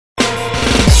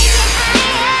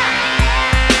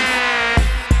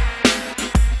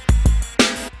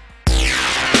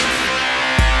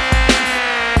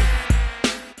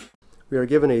We are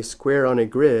given a square on a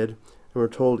grid, and we're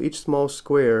told each small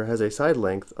square has a side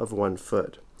length of 1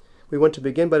 foot. We want to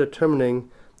begin by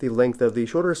determining the length of the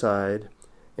shorter side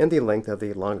and the length of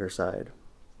the longer side.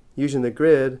 Using the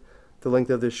grid, the length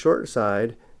of this short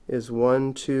side is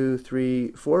 1, 2,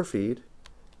 3, 4 feet,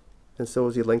 and so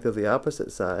is the length of the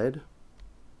opposite side.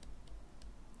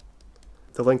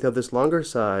 The length of this longer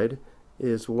side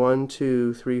is 1,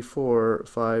 2, 3, 4,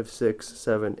 5, 6,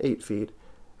 7, 8 feet,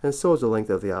 and so is the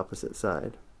length of the opposite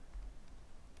side.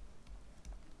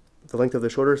 The length of the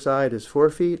shorter side is 4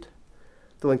 feet.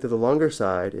 The length of the longer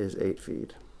side is 8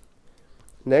 feet.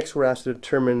 Next, we're asked to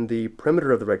determine the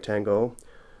perimeter of the rectangle.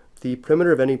 The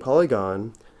perimeter of any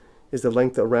polygon is the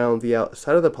length around the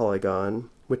outside of the polygon,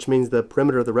 which means the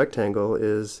perimeter of the rectangle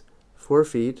is 4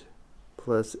 feet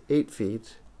plus 8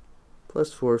 feet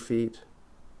plus 4 feet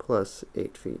plus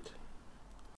 8 feet,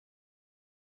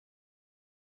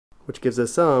 which gives a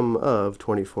sum of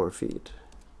 24 feet.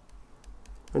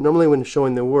 And normally when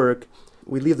showing the work,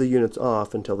 we leave the units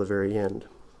off until the very end.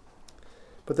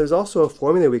 But there's also a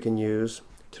formula we can use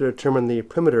to determine the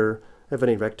perimeter of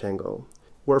any rectangle,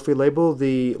 where if we label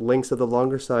the lengths of the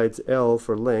longer sides L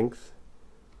for length,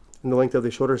 and the length of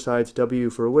the shorter sides W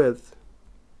for width,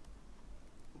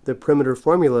 the perimeter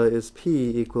formula is P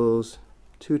equals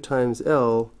 2 times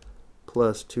L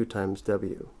plus 2 times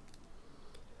W,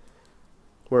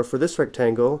 where for this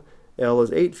rectangle, L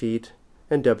is 8 feet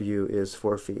and W is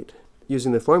 4 feet.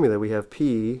 Using the formula, we have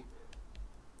P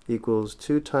equals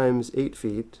 2 times 8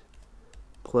 feet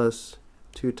plus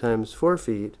 2 times 4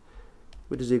 feet,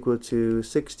 which is equal to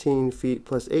 16 feet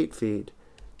plus 8 feet,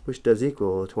 which does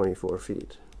equal 24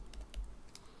 feet.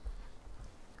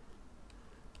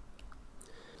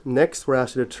 Next, we're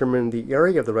asked to determine the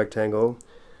area of the rectangle.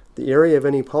 The area of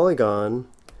any polygon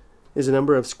is the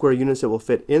number of square units that will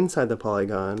fit inside the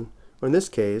polygon, or in this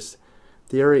case,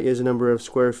 the area is the number of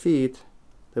square feet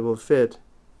that will fit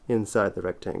inside the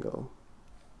rectangle.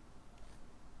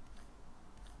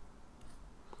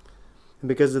 And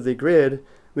because of the grid,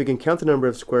 we can count the number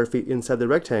of square feet inside the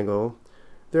rectangle.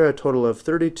 There are a total of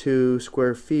 32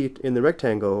 square feet in the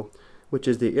rectangle, which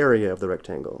is the area of the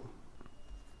rectangle.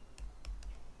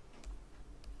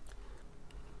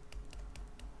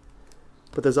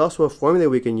 But there's also a formula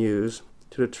we can use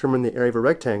to determine the area of a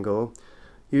rectangle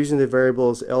using the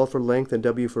variables L for length and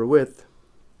W for width.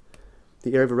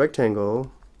 The area of a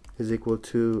rectangle is equal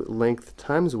to length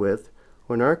times width,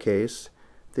 or in our case,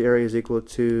 the area is equal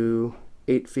to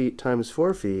 8 feet times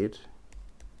 4 feet,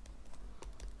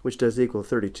 which does equal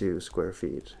 32 square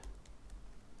feet.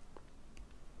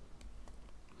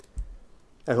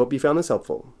 I hope you found this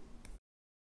helpful.